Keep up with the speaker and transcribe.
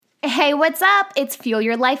Hey, what's up? It's Fuel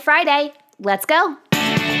Your Life Friday. Let's go.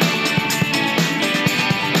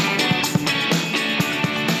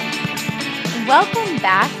 Welcome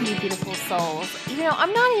back, you beautiful souls.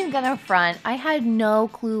 I'm not even going to front. I had no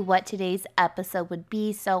clue what today's episode would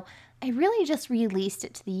be, so I really just released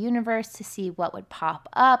it to the universe to see what would pop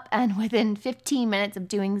up, and within 15 minutes of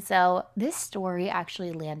doing so, this story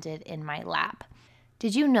actually landed in my lap.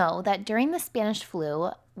 Did you know that during the Spanish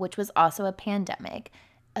flu, which was also a pandemic,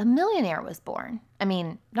 a millionaire was born? I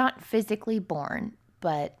mean, not physically born,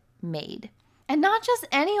 but made. And not just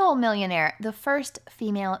any old millionaire, the first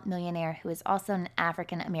female millionaire who is also an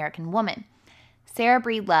African-American woman. Sarah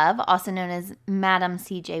Breedlove, also known as Madam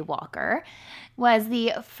C.J. Walker, was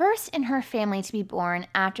the first in her family to be born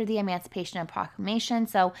after the Emancipation Proclamation,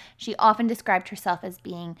 so she often described herself as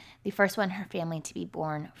being the first one in her family to be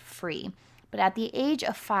born free. But at the age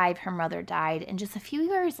of 5, her mother died, and just a few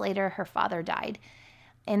years later, her father died.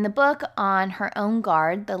 In the book On Her Own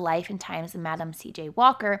Guard, The Life and Times of Madam C.J.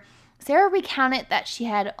 Walker, Sarah recounted that she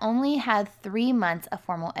had only had 3 months of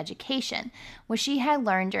formal education, which she had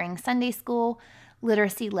learned during Sunday school,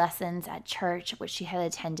 literacy lessons at church, which she had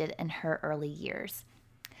attended in her early years.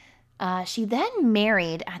 She then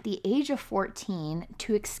married at the age of 14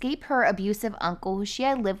 to escape her abusive uncle, who she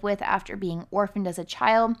had lived with after being orphaned as a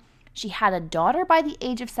child. She had a daughter by the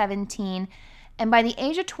age of 17, and by the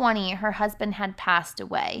age of 20, her husband had passed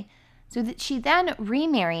away. So that she then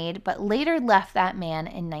remarried, but later left that man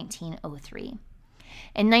in 1903.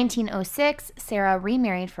 In 1906, Sarah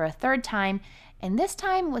remarried for a third time, and this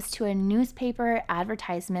time was to a newspaper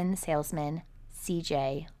advertisement salesman,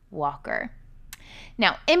 C.J. Walker.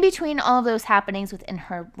 Now, in between all of those happenings within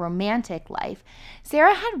her romantic life,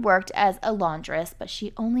 Sarah had worked as a laundress, but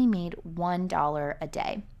she only made $1 a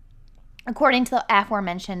day. According to the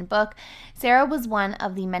aforementioned book, Sarah was one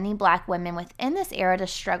of the many Black women within this era to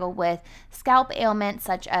struggle with scalp ailments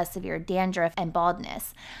such as severe dandruff and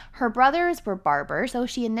baldness. Her brothers were barbers, so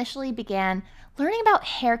she initially began learning about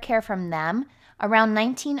hair care from them. Around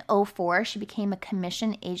 1904, she became a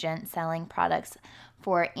commission agent selling products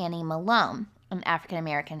for Annie Malone, an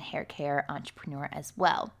African-American hair care entrepreneur as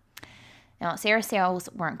well. Now, Sarah's sales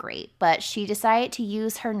weren't great, but she decided to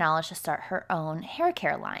use her knowledge to start her own hair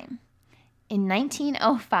care line. In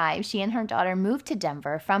 1905, she and her daughter moved to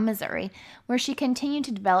Denver from Missouri, where she continued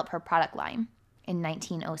to develop her product line. In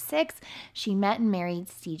 1906, she met and married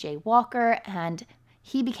C.J. Walker, and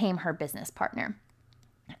he became her business partner,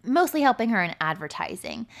 mostly helping her in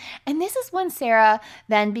advertising. And this is when Sarah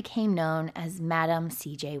then became known as Madam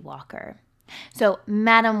C.J. Walker. So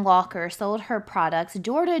Madam Walker sold her products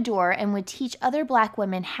door to door and would teach other Black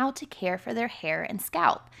women how to care for their hair and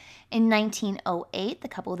scalp. In 1908, the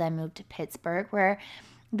couple then moved to Pittsburgh, where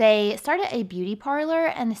they started a beauty parlor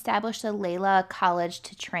and established the Layla College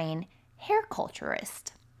to train hair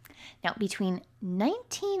culturists. Now, between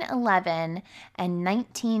 1911 and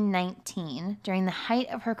 1919, during the height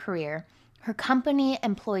of her career, her company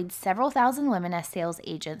employed several thousand women as sales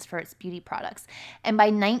agents for its beauty products, and by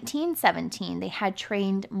 1917, they had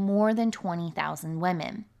trained more than 20,000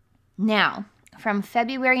 women. Now, from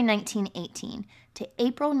February 1918 to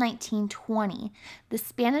April 1920, the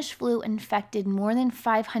Spanish flu infected more than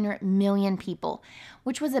 500 million people,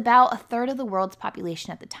 which was about a third of the world's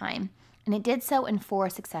population at the time, and it did so in 4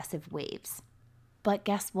 successive waves. But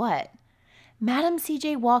guess what? Madam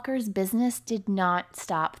C.J. Walker's business did not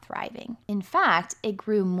stop thriving. In fact, it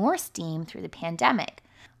grew more steam through the pandemic.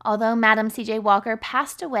 Although Madam C.J. Walker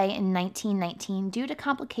passed away in 1919 due to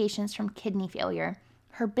complications from kidney failure,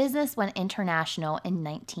 her business went international in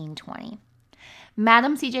 1920.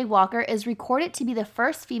 Madam C.J. Walker is recorded to be the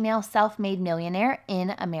first female self-made millionaire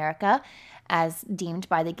in America, as deemed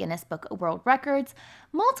by the Guinness Book of World Records.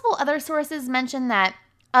 Multiple other sources mention that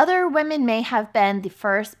other women may have been the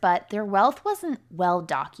first, but their wealth wasn't well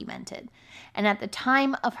documented. And at the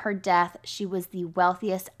time of her death, she was the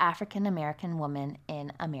wealthiest African-American woman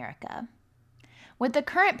in America. With the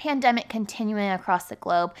current pandemic continuing across the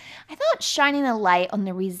globe, I thought shining a light on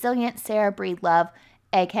the resilient Sarah Breedlove,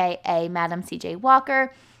 aka Madam C.J.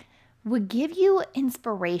 Walker, would give you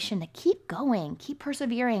inspiration to keep going, keep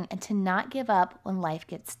persevering, and to not give up when life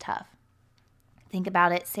gets tough. Think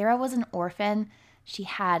about it. Sarah was an orphan. She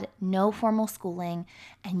had no formal schooling,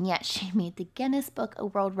 and yet she made the Guinness Book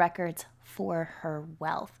of World Records for her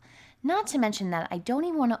wealth. Not to mention that I don't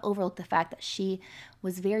even want to overlook the fact that she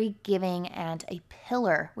was very giving and a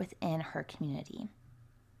pillar within her community.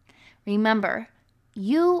 Remember,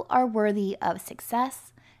 you are worthy of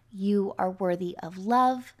success. You are worthy of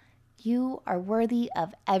love. You are worthy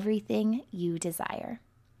of everything you desire.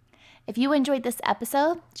 If you enjoyed this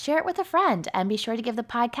episode, share it with a friend and be sure to give the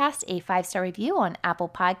podcast a 5-star review on Apple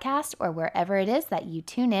Podcasts or wherever it is that you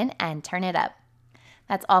tune in and turn it up.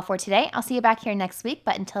 That's all for today. I'll see you back here next week,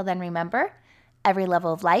 but until then, remember, every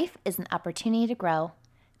level of life is an opportunity to grow.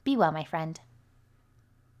 Be well, my friend.